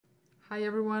Hi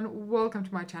everyone, welcome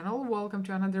to my channel. Welcome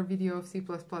to another video of C++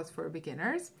 for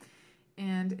beginners.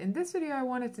 And in this video I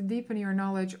wanted to deepen your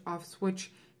knowledge of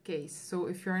switch case. So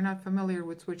if you're not familiar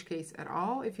with switch case at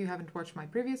all, if you haven't watched my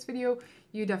previous video,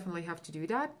 you definitely have to do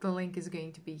that. The link is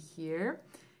going to be here.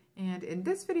 And in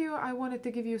this video I wanted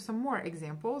to give you some more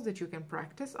examples that you can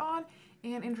practice on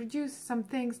and introduce some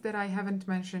things that I haven't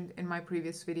mentioned in my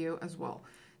previous video as well.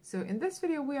 So in this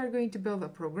video, we are going to build a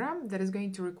program that is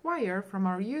going to require from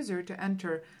our user to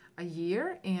enter a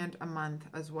year and a month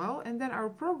as well. And then our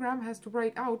program has to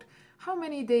write out how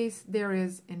many days there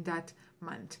is in that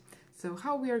month. So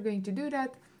how we are going to do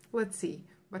that, let's see.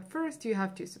 But first you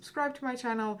have to subscribe to my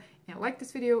channel and like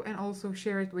this video and also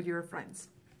share it with your friends.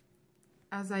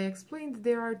 As I explained,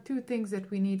 there are two things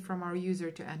that we need from our user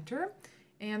to enter.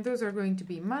 And those are going to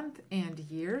be month and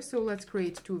year. So let's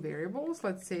create two variables.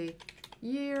 Let's say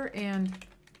year and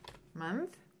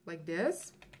month, like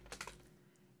this.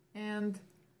 And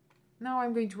now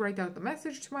I'm going to write out the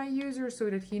message to my user so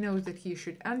that he knows that he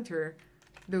should enter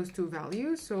those two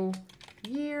values. So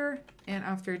year, and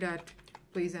after that,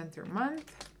 please enter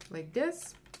month, like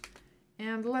this.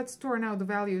 And let's store now the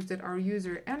values that our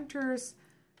user enters.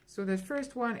 So the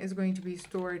first one is going to be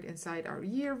stored inside our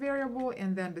year variable,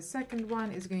 and then the second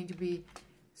one is going to be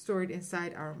stored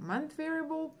inside our month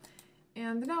variable.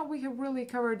 And now we have really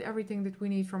covered everything that we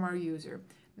need from our user.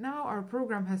 Now our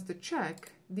program has to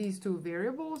check these two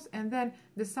variables and then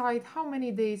decide how many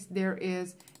days there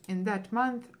is in that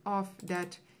month of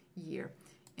that year.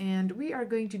 And we are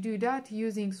going to do that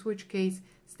using switch case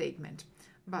statement.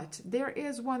 But there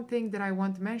is one thing that I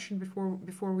want to mention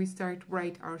before we start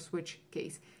write our switch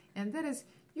case. And that is,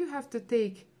 you have to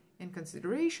take in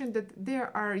consideration that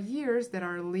there are years that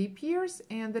are leap years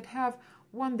and that have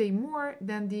one day more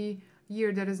than the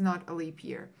year that is not a leap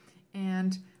year.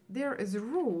 And there is a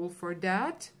rule for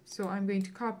that. So I'm going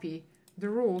to copy the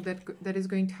rule that is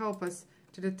going to help us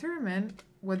to determine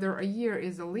whether a year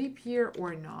is a leap year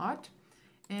or not.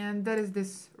 And that is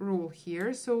this rule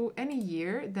here. So any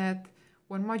year that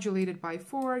when modulated by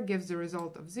 4 gives the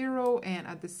result of 0, and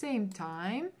at the same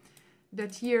time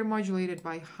that year modulated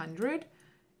by 100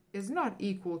 is not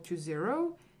equal to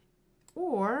 0,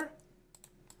 or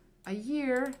a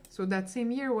year, so that same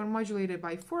year when modulated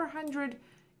by 400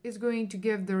 is going to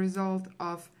give the result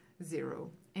of 0.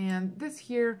 And this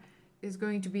here is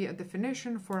going to be a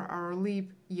definition for our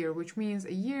leap year, which means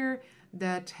a year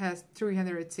that has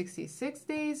 366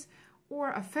 days,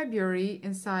 or a February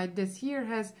inside this year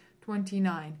has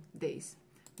 29 days.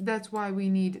 That's why we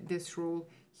need this rule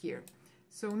here.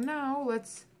 So now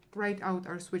let's write out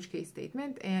our switch case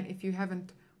statement. And if you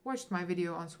haven't watched my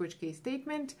video on switch case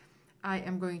statement, I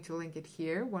am going to link it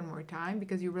here one more time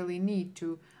because you really need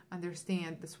to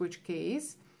understand the switch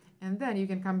case. And then you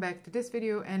can come back to this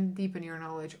video and deepen your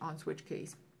knowledge on switch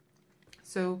case.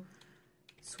 So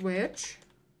switch,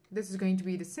 this is going to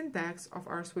be the syntax of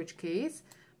our switch case,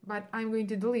 but I'm going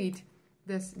to delete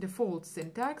this default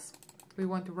syntax. We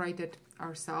want to write it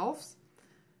ourselves.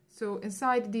 So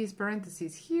inside these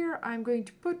parentheses here, I'm going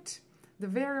to put the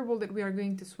variable that we are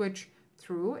going to switch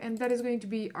through, and that is going to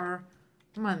be our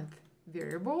month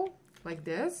variable, like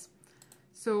this.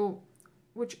 So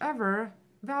whichever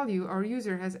value our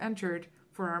user has entered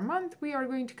for our month, we are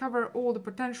going to cover all the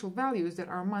potential values that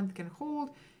our month can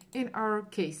hold in our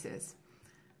cases.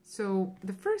 So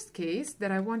the first case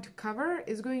that I want to cover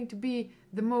is going to be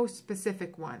the most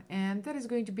specific one, and that is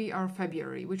going to be our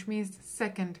February, which means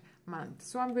second month.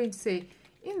 So I'm going to say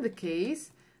in the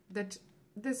case that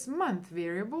this month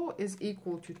variable is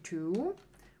equal to 2,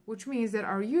 which means that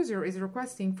our user is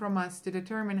requesting from us to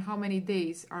determine how many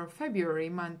days our February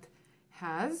month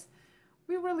has.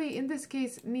 We really, in this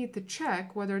case, need to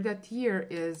check whether that year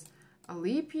is a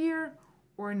leap year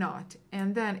or not.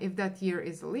 And then if that year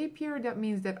is a leap year, that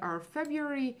means that our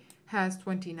February has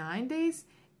 29 days.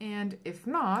 And if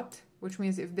not, which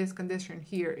means if this condition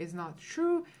here is not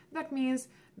true, that means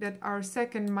that our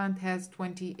second month has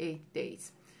 28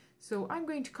 days. So I'm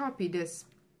going to copy this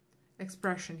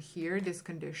expression here, this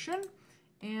condition.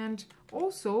 And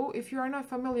also, if you are not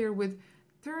familiar with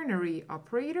ternary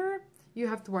operator, you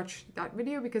have to watch that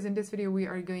video because in this video we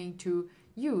are going to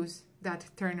use that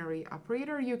ternary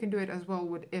operator. You can do it as well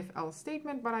with if-else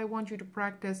statement, but I want you to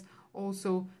practice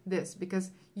also this because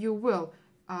you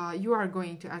are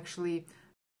going to actually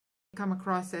come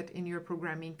across it in your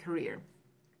programming career.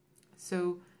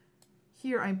 So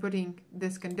here I'm putting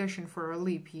this condition for a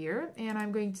leap year, and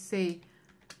I'm going to say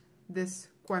this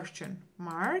question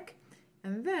mark,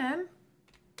 and then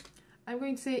I'm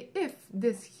going to say if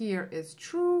this here is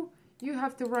true, you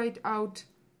have to write out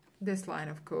this line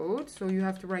of code. So you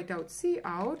have to write out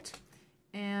cout,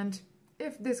 and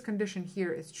if this condition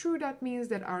here is true, that means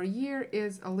that our year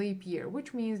is a leap year,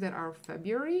 which means that our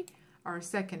February, our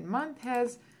second month,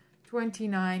 has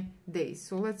 29 days.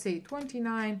 So let's say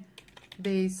 29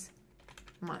 days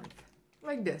month,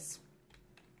 like this.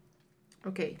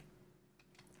 Okay.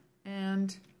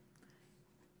 And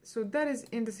so that is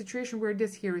in the situation where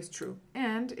this here is true.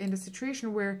 And in the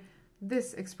situation where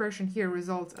this expression here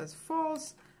results as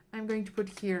false, I'm going to put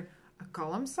here a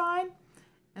column sign,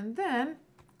 and then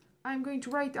I'm going to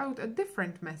write out a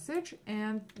different message,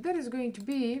 and that is going to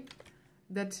be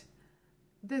that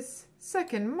this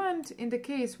second month, in the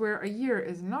case where a year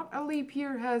is not a leap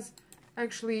year, has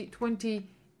actually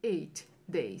 28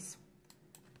 days.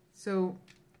 So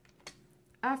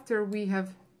after we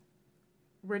have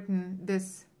written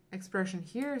this expression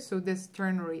here, so this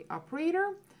ternary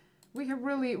operator, we have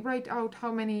really written out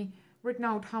how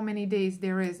many days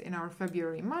there is in our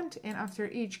February month, and after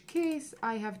each case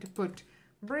I have to put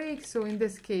break. So in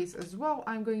this case as well,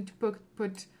 I'm going to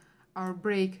put our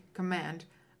break command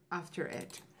after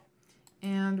it.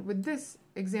 And with this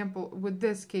example, with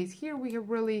this case here, we have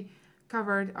really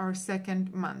covered our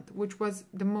second month, which was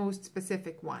the most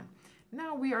specific one.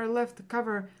 Now we are left to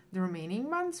cover the remaining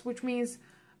months, which means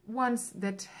ones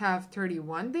that have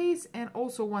 31 days and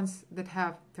also ones that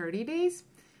have 30 days.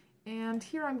 And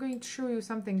here I'm going to show you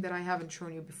something that I haven't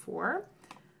shown you before.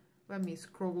 Let me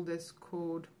scroll this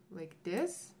code like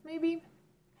this, maybe.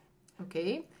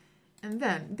 Okay. And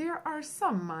then there are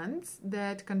some months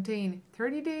that contain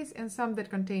 30 days and some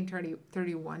that contain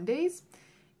 31 days.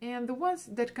 And the ones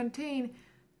that contain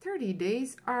 30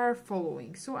 days are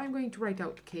following. So I'm going to write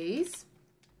out case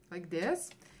like this.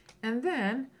 And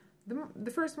then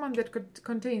the first month that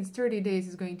contains 30 days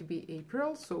is going to be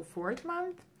April, so fourth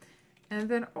month. And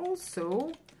then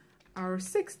also our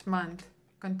sixth month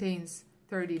contains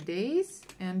 30 days.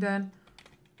 And then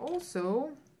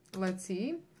also, let's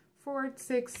see, fourth,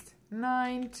 sixth,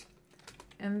 ninth,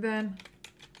 and then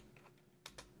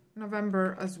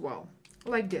November as well,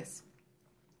 like this.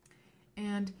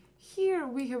 And here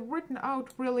we have written out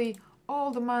really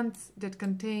all the months that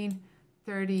contain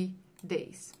 30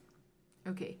 days.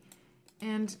 Okay,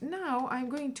 and now I'm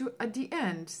going to, at the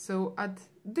end, so at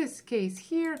this case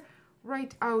here,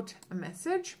 write out a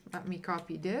message. Let me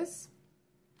copy this,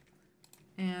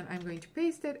 and I'm going to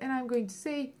paste it, and I'm going to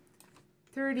say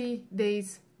 30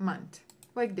 days month,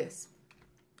 like this.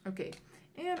 Okay,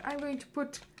 and I'm going to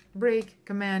put break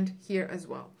command here as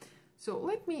well. So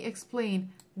let me explain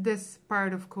this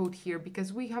part of code here,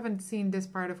 because we haven't seen this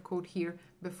part of code here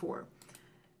before.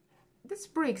 This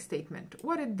break statement,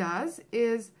 what it does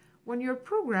is when your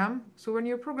program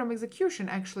execution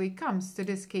actually comes to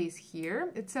this case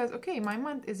here, it says, okay, my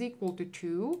month is equal to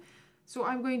 2, so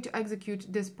I'm going to execute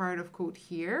this part of code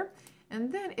here.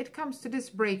 And then it comes to this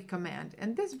break command,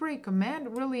 and this break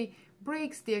command really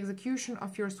breaks the execution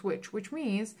of your switch, which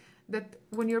means that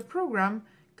when your program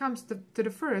comes to the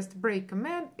first break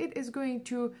command, it is going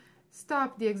to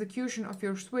stop the execution of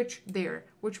your switch there,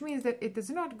 which means that it is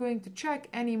not going to check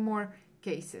any more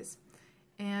cases.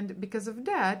 And because of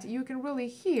that, you can really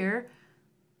here,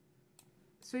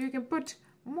 so you can put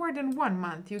more than 1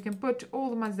 month. You can put all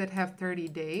the months that have 30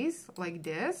 days, like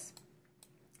this,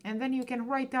 and then you can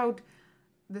write out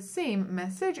the same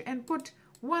message and put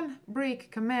one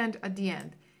break command at the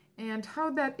end. And how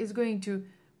that is going to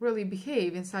really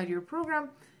behave inside your program,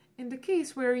 in the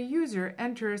case where a user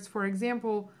enters, for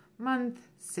example, month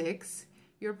 6,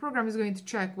 your program is going to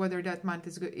check whether that month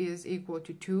is equal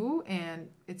to 2, and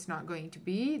it's not going to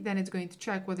be. Then it's going to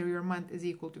check whether your month is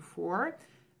equal to 4,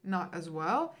 not as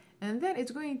well. And then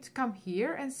it's going to come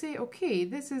here and say, okay,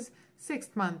 this is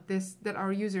 6th month that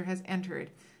our user has entered.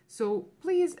 So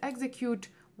please execute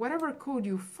whatever code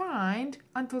you find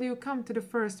until you come to the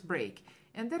first break.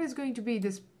 And that is going to be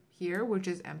this here, which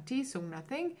is empty, so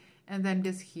nothing. And then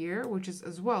this here, which is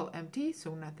as well empty,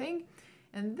 so nothing.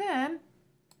 And then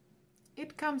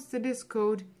it comes to this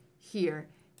code here.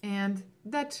 And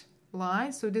that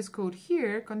line, so this code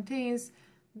here, contains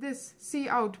this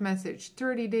cout message,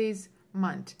 30 days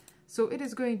month. So it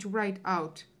is going to write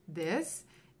out this.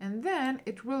 And then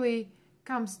it really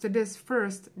comes to this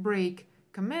first break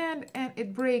command, and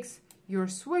it breaks your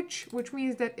switch, which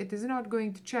means that it is not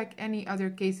going to check any other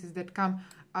cases that come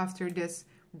after this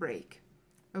break.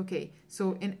 Okay,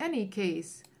 so in any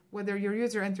case, whether your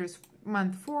user enters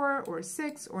month 4 or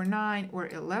 6 or 9 or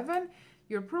 11,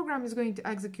 your program is going to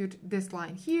execute this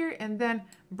line here and then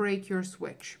break your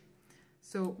switch.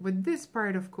 So with this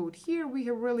part of code here, we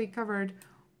have really covered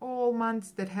all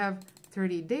months that have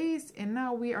 30 days, and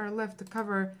now we are left to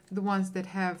cover the ones that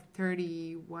have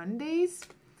 31 days,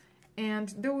 and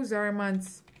those are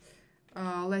months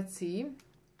let's see,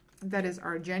 that is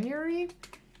our January,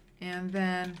 and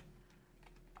then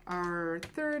our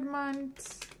third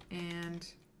month, and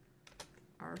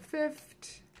our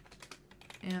fifth,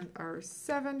 and our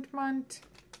seventh month,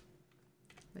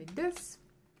 like this.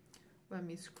 Let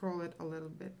me scroll it a little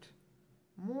bit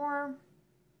more.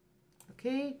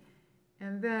 Okay,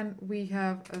 and then we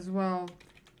have as well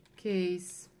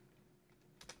case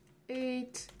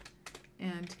 8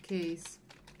 and case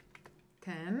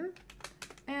 10,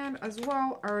 and as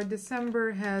well our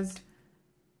December has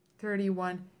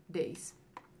 31 days.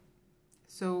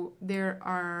 So there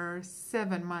are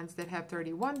 7 months that have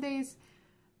 31 days,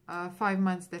 5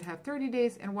 months that have 30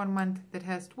 days, and 1 month that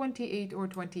has 28 or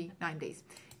 29 days.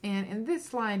 And in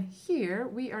this line here,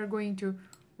 we are going to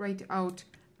write out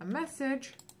a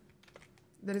message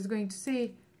that is going to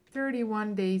say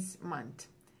 31 days month.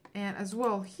 And as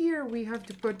well here, we have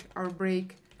to put our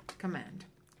break command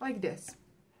like this.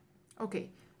 Okay,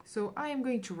 so I am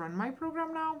going to run my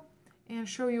program now and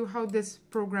show you how this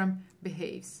program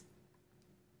behaves.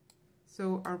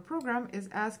 So our program is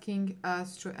asking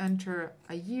us to enter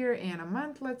a year and a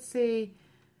month. Let's say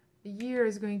the year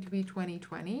is going to be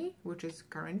 2020, which is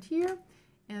current year.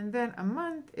 And then a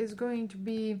month is going to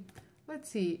be, let's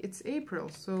see, it's April,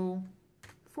 so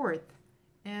 4th.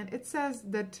 And it says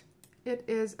that it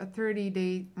is a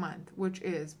 30-day month, which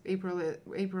is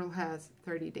April has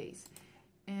 30 days.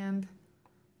 And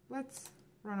let's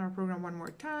run our program one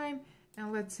more time.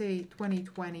 And let's say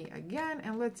 2020 again,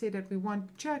 and let's say that we want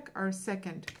to check our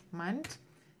second month,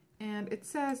 and it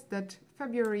says that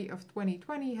February of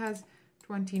 2020 has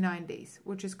 29 days,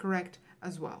 which is correct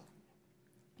as well.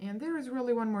 And there is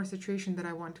really one more situation that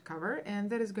I want to cover, and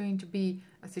that is going to be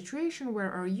a situation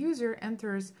where our user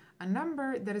enters a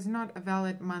number that is not a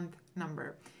valid month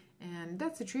number. And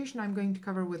that situation I'm going to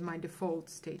cover with my default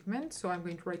statement. So I'm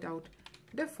going to write out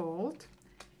default.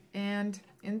 And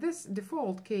in this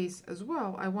default case as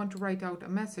well, I want to write out a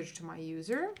message to my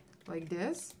user like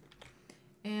this.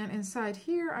 And inside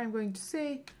here, I'm going to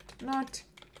say not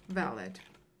valid,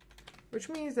 which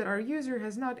means that our user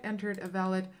has not entered a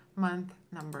valid month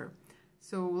number.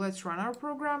 So let's run our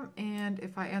program. And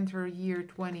if I enter year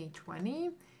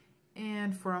 2020,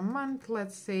 and for a month,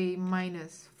 let's say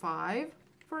 -5,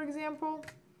 for example,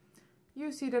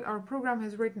 you see that our program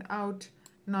has written out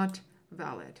not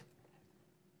valid.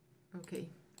 Okay,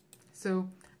 so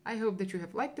I hope that you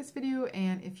have liked this video,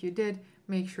 and if you did,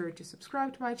 make sure to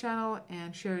subscribe to my channel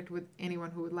and share it with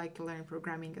anyone who would like to learn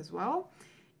programming as well.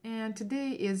 And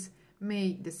today is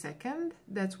May the 2nd.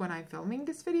 That's when I'm filming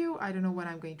this video. I don't know when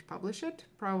I'm going to publish it,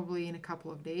 probably in a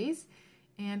couple of days.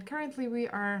 And currently we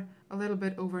are a little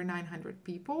bit over 900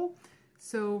 people.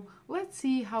 So let's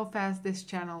see how fast this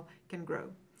channel can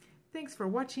grow. Thanks for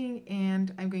watching,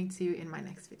 and I'm going to see you in my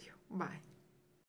next video. Bye.